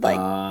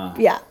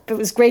it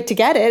was great to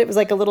get it. It was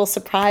like a little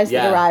surprise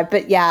that arrived.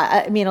 But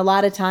I mean, a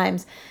lot of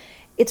times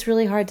it's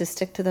really hard to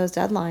stick to those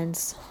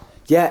deadlines.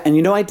 Yeah,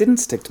 and I didn't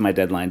stick to my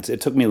deadlines. It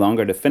took me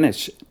longer to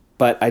finish,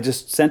 but I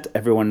just sent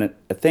everyone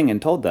a thing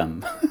and told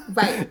them.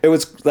 Right. It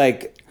was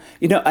like,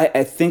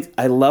 I think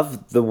I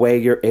love the way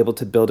you're able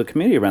to build a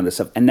community around this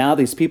stuff. And now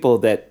these people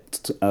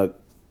that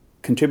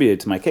contributed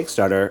to my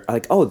Kickstarter are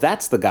like, oh,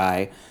 that's the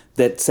guy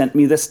that sent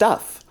me this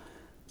stuff.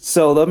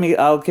 So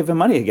I'll give him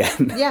money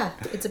again. Yeah,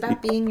 it's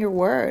about being your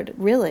word,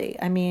 really.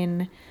 I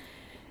mean,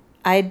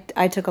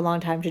 I took a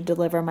long time to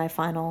deliver my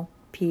final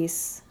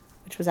piece,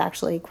 which was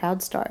actually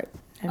CrowdStart.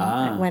 And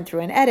I went through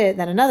an edit,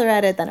 then another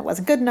edit, then it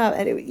wasn't good enough.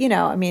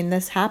 And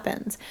this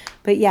happens.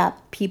 But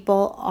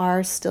people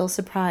are still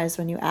surprised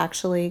when you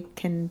actually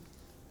can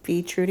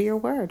be true to your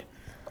word.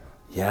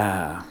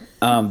 Yeah.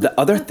 The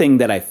other thing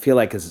that I feel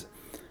like is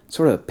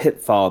sort of a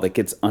pitfall that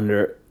gets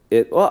under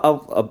it,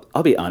 well,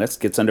 I'll be honest,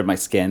 gets under my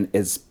skin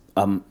is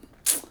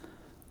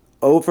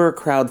over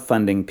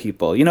crowdfunding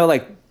people.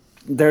 Like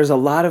there's a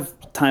lot of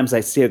times I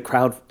see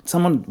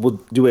someone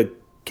will do a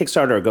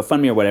Kickstarter or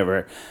GoFundMe or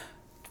whatever,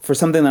 for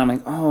something that I'm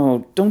like,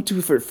 oh, don't do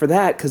for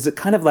that, because it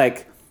kind of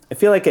like, I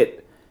feel like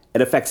it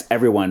affects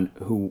everyone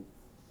who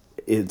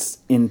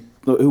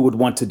would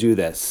want to do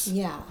this.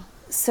 Yeah.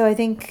 So I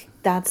think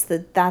that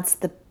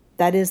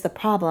is the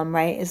problem,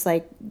 right? Is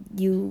like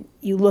you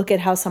look at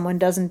how someone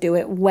doesn't do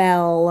it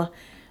well,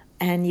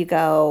 and you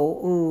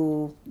go,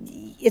 ooh,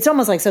 it's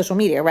almost like social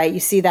media, right? You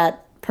see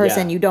that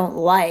person you don't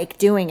like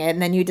doing it, and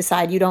then you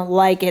decide you don't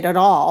like it at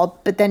all,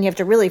 but then you have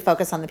to really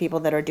focus on the people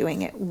that are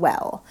doing it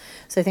well.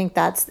 So I think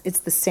it's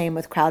the same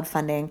with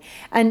crowdfunding.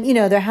 And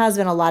there has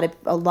been a lot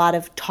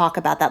of talk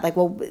about that, like,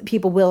 well,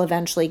 people will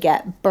eventually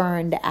get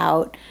burned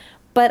out,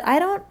 but I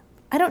don't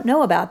I don't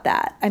know about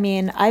that. I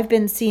mean, I've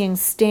been seeing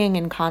Sting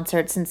in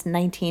concert since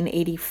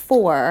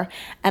 1984,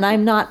 and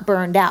I'm not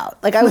burned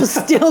out. Like, I will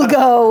still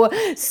go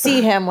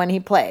see him when he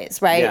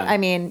plays, right? Yeah. I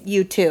mean,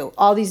 U2,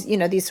 all these,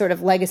 these sort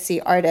of legacy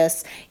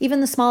artists,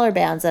 even the smaller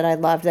bands that I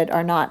love that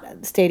are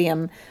not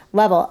stadium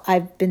level,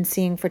 I've been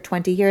seeing for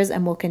 20 years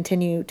and will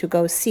continue to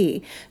go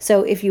see.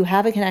 So if you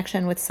have a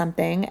connection with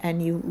something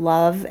and you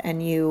love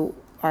and you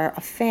are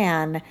a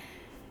fan,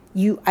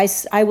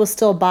 I will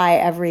still buy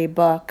every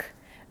book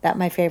that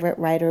my favorite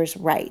writers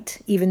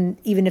write, even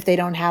if they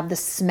don't have the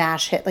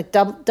smash hit. Like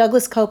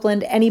Douglas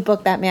Copeland, any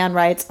book that man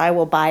writes, I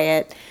will buy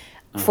it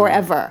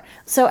forever.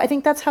 So I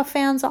think that's how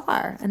fans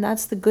are, and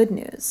that's the good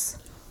news.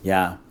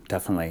 Yeah,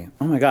 definitely.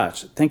 Oh my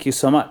gosh. Thank you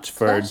so much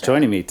for Pleasure.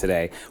 joining me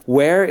today.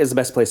 Where is the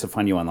best place to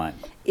find you online?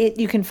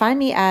 You can find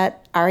me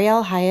at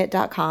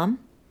arielhyatt.com.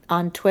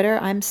 On Twitter,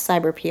 I'm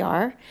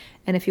CyberPR.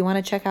 And if you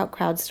want to check out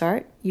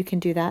CrowdStart, you can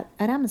do that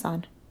at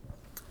Amazon.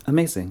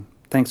 Amazing.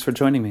 Thanks for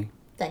joining me.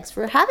 Thanks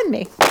for having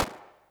me.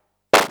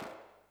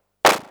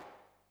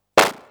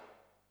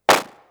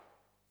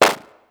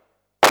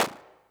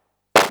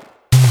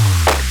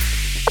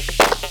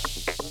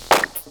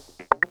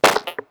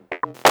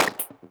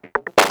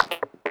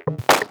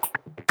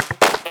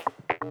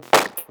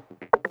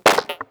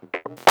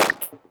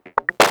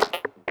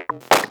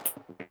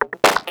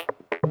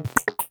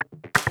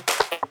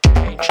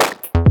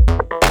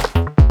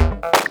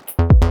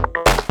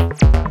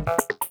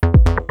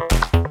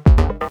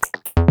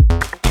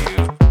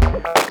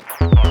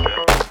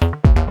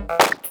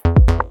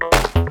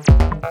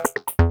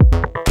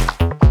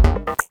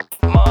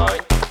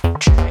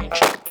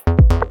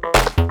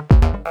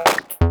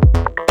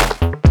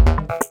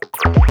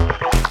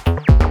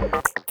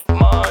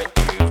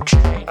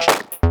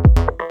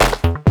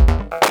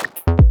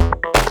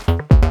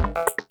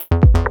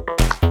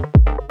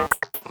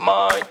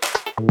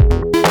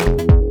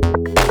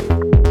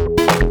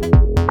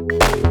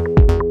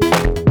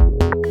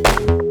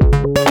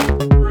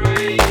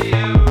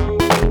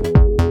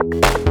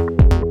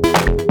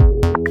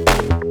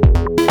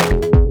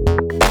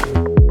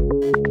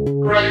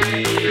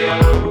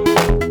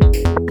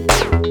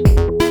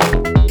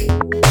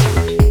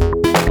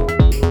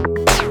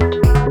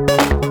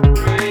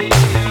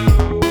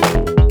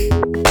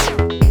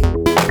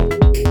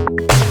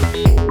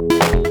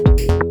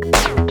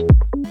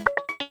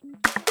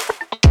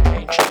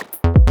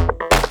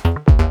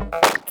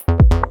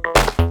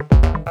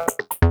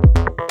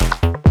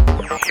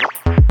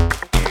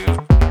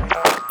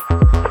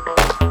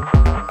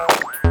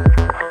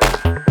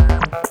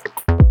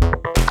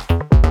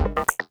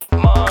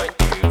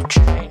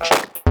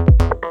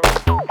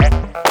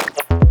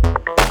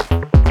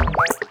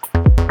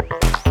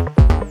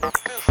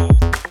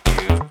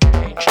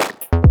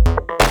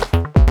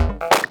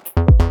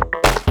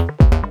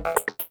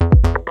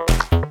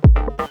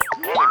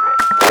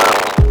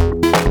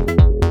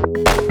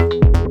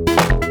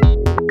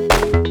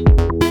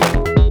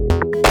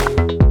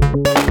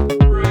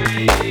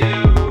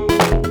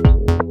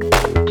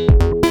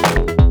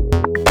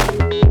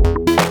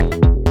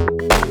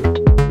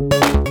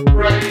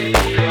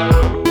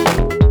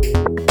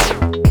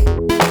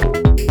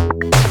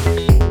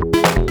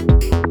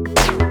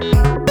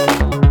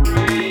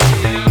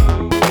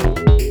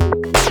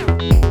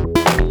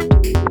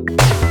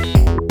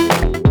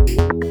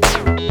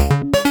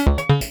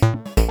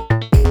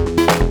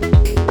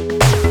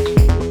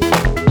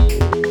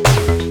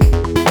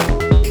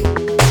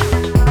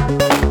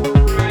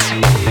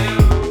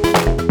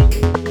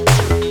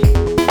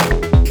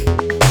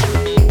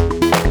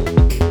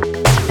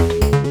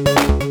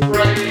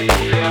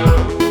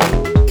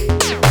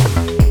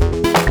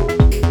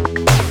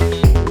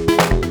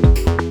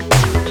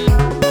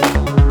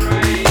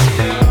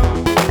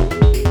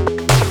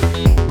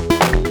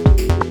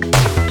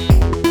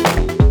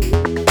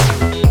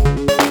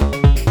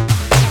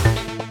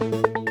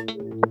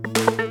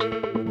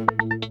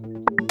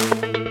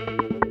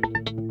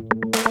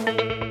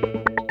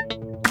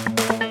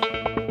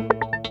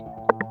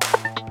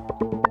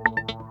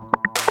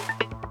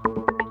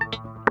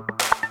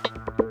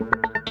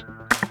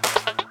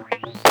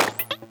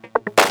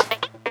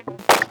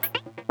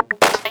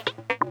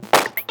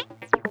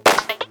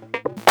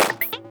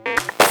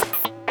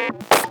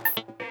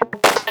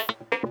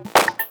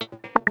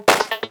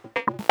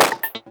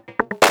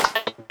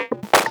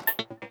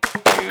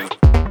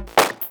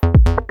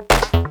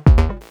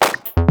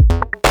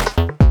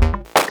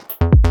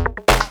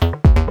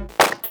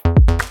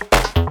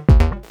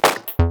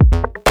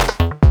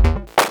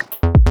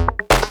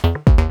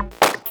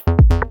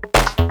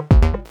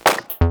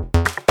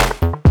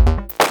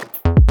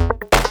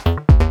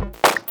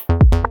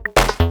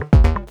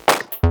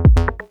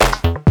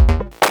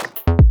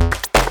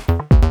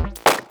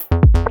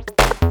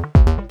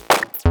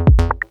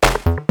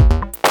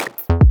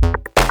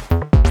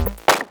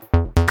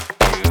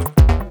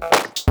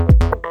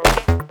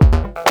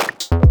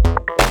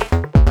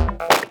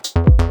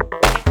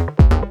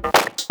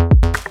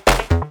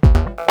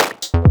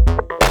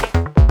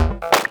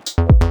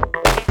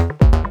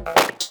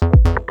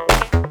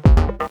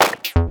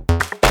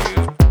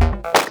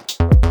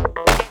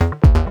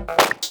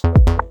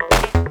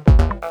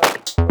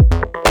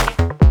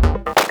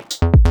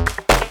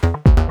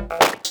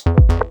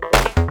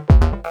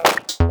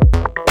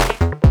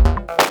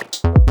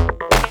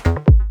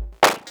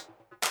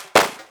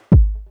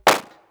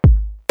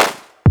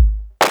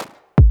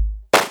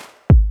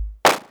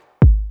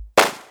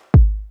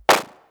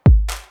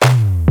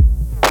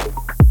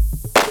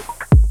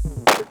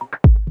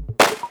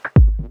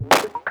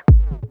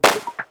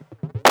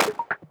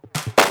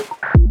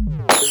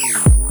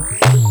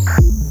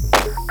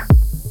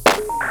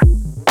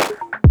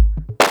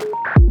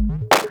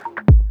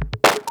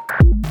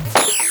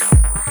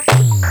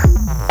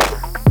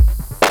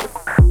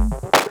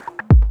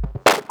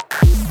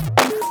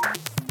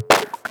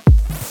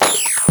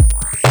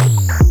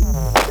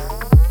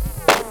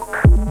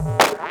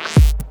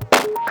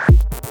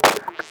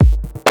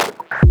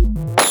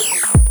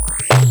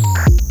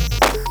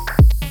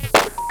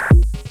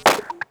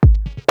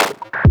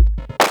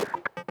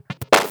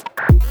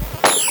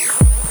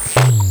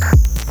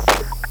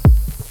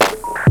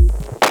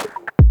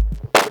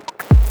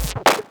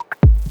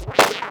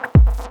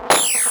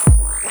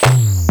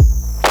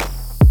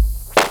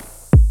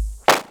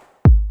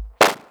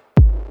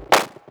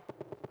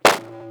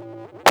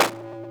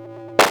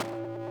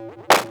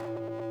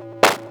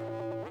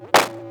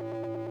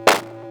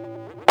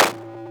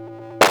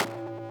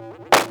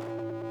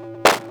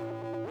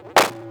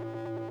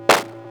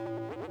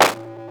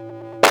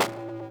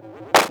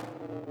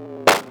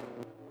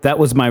 That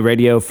was my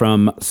radio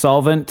from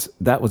Solvent.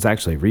 That was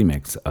actually a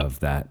remix of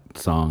that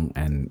song.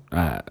 And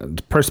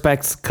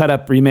Perspex Cut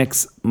Up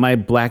remix. My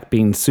black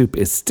bean soup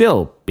is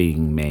still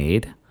being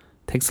made.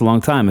 Takes a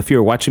long time. If you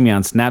were watching me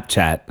on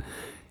Snapchat,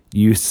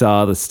 you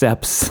saw the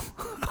steps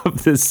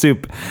of this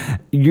soup.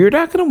 You're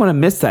not going to want to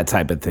miss that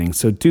type of thing.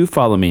 So do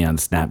follow me on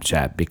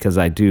Snapchat because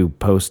I do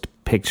post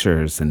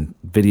pictures and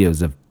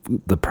videos of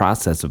the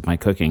process of my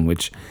cooking,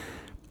 which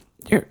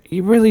you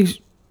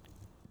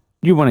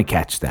want to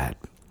catch that.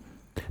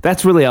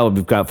 That's really all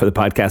we've got for the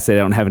podcast today.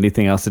 I don't have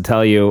anything else to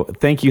tell you.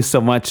 Thank you so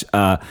much.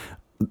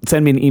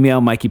 Send me an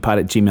email,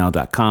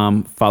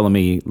 mikeypot@gmail.com. Follow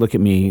me, look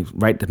at me,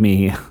 write to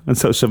me on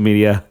social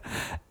media.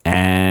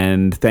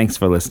 And thanks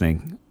for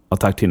listening. I'll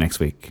talk to you next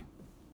week.